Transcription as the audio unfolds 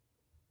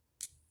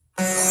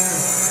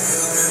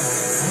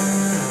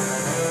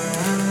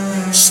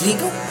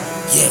Shi-Lingo?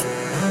 Yeah,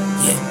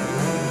 yeah.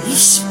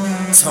 Yeesh.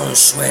 Tone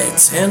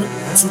Swagtana,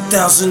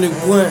 2001.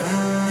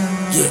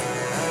 Yeah.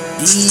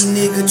 These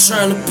niggas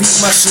tryna beat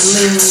my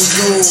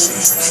Shi-Lingo.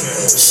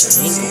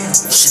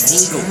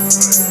 Shi-Lingo.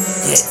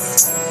 Yeah.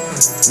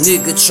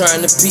 Nigga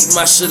tryna beat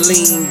my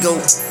Shi-Lingo.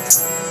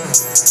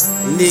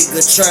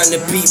 Nigga tryna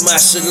beat my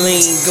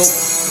Shi-Lingo.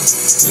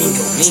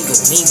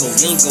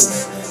 Lingo.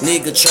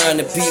 Nigga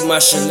tryna beat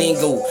my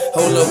Shi-Lingo.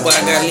 Hold up, I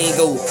got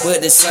lingo. But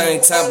at the same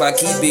time, I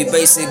keep it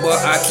basic, but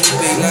I keep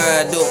it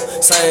lined up.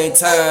 Same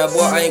time,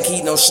 boy, I ain't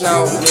keep no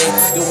snout, man.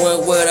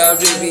 Doing what I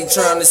really be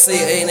trying to say,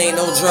 ain't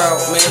no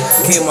drought, man.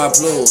 Kill my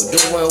blood.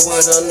 Doing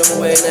what I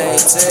know and I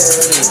ain't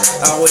telling.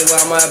 I always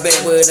watch my back,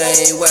 but I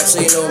ain't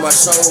watching on my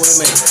shoulder,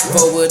 man.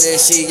 Forward that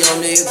shit,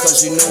 young nigga,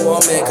 cause you know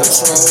I'm in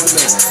control,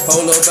 man.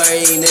 Hold up, I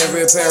ain't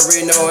every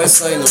paranoid,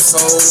 ain't no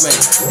soul, man.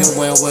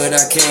 Doing what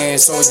I can,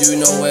 so you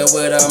know what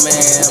I'm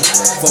at.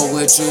 For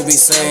what you be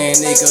saying,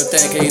 nigga,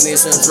 thinking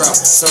it's a drop.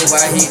 So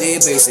I hit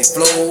it basic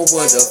flow,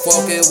 what the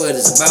fuck it, what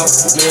it's about.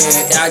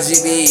 Man,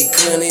 IGB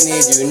cunning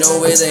and you know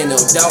it ain't no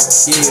doubt.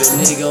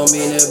 Yeah, nigga, I'm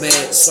in the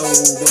back, so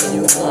what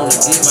you wanna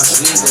get my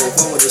Shi-Lingo.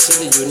 For the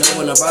shit that you know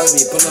when I'm about to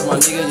be pull up my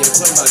nigga, you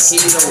pull my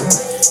keto.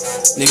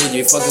 Nigga,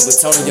 you fucking with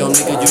Tony, yo,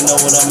 nigga, you know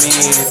what I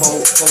mean.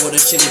 For the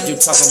shit that you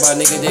talking about,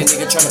 nigga, that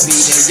nigga tryna be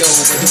that yo.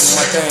 But doing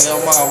my thing,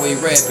 I'm always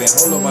rapping.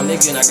 Hold up, my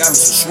nigga, and I got me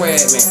some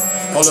swag, man.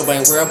 Hold up,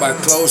 I ain't worried about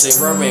clothes, ain't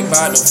worried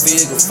about no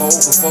figure four.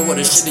 Before with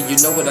the shit that you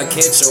know what I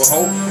catch your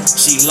hoe.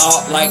 She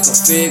locked like a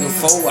figure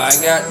four. I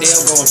got them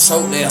gon'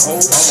 choke that hoe.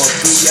 I'm a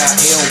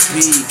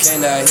B-I-L-P.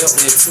 Can I help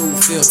that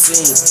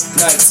 215,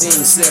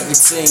 19,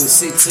 17,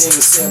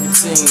 16,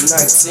 17,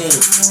 19.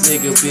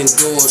 Nigga been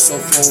doing so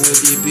far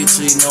with this bitch,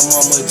 you know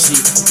mama G.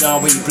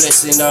 Now we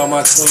blessing all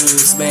my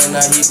queens, man.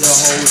 I hit the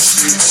whole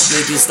street.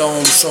 Niggas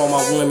don't show my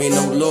women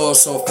no love,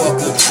 so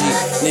fuck a G.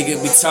 Nigga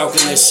be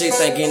talking that shit,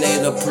 thinking they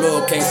the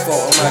plug, can't fuck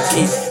on my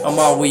key. I'm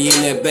always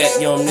in that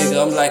back, young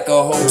nigga. I'm like a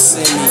whole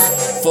semi.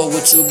 For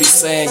what you be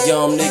saying,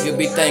 young nigga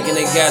be thinking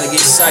they gotta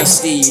get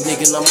shiesty.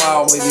 Nigga, I'm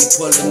always be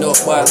pulling up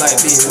by like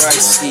big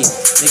Raisi.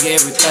 Nigga,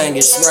 everything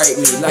is right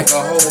me, like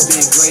a whole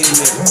big gravy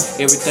man.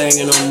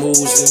 Everything in them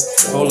moves.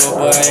 Hold up,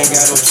 boy, I ain't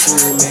got no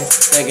true, man.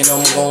 Thinking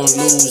I'm gonna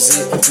lose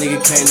it.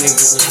 Nigga can't nigga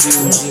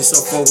confuse it. So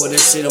for what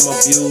that shit, I'm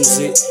abuse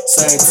it.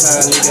 Same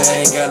time, nigga,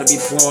 I ain't gotta be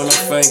pouring a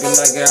finger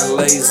like I got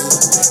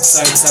lasers.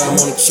 Same time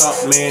on the chop,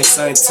 man.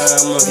 Same time,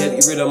 I'm gonna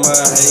get rid of my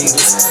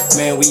haters.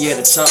 Man, we at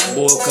the chop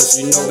board,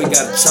 cause you know we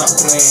got a chop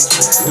plan.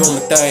 Doing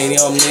my thing,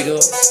 young nigga.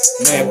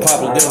 Man,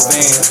 Papa the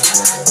van.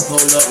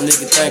 Hold up,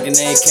 nigga, thinking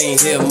they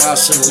can't hear my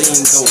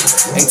Shi-Lingo.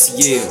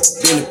 ATL,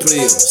 been the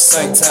player.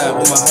 Same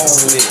time with my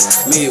homie.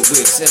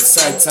 Midwest, at the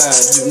same time,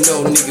 you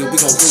know, nigga, we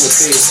gon' do it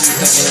best. You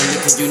thinking I'm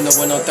nigga, you know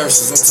when I'm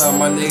thirsty. Sometimes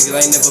my nigga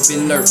ain't never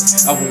been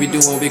nervous. I will be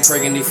doing big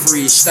cranking the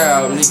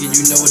freestyle. Nigga,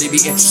 you know they be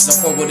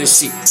interested over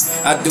this shit.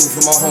 I do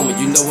for my homie,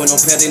 you know when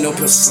I'm petting no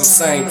pistols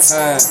at the same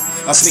time.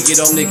 I pick it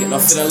up, nigga, and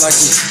I'm feeling like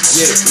it.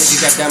 Yeah, nigga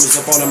got diamonds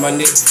up on my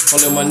neck.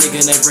 Holding my nigga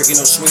and ain't breaking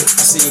no sweat.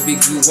 I seen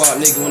big blue walk,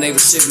 nigga, when they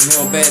was shipping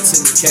him back to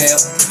the cab.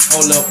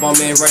 Hold up, I'm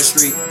in Right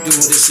Street,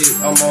 doing this shit,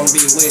 I'm on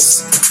the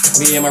West.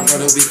 Me and my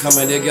brother be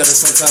coming together.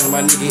 Sometimes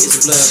my nigga is a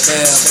blood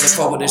bath. But the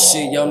fuck with this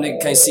shit, y'all nigga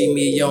can't see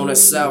me on the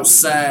south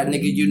side.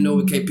 Nigga, you know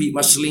we can't beat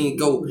my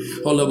Shi-Lingo.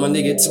 Hold up, my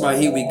nigga, to my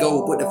here we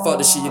go. What the fuck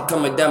this shit, you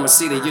coming down my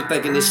city. You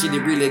thinking this shit,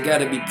 it really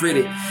gotta be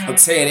pretty. I'm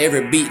telling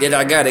every beat that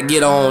I gotta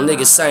get on.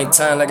 Nigga, same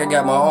time like I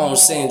got my own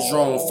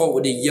syndrome.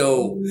 Forward it,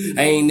 yo.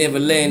 I ain't never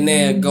letting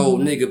that go.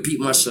 Nigga, beat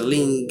my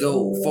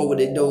Shi-Lingo.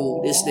 Forward it,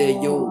 though. This there,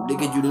 yo.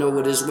 Nigga, you know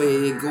what this way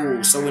it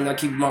goes. So when I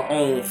keep my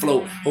own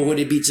flow, or would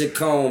it be your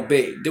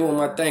combat? Doing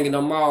my thing and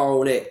I'm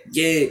all that.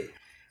 Yeah.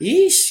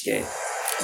 Yeesh, yeah.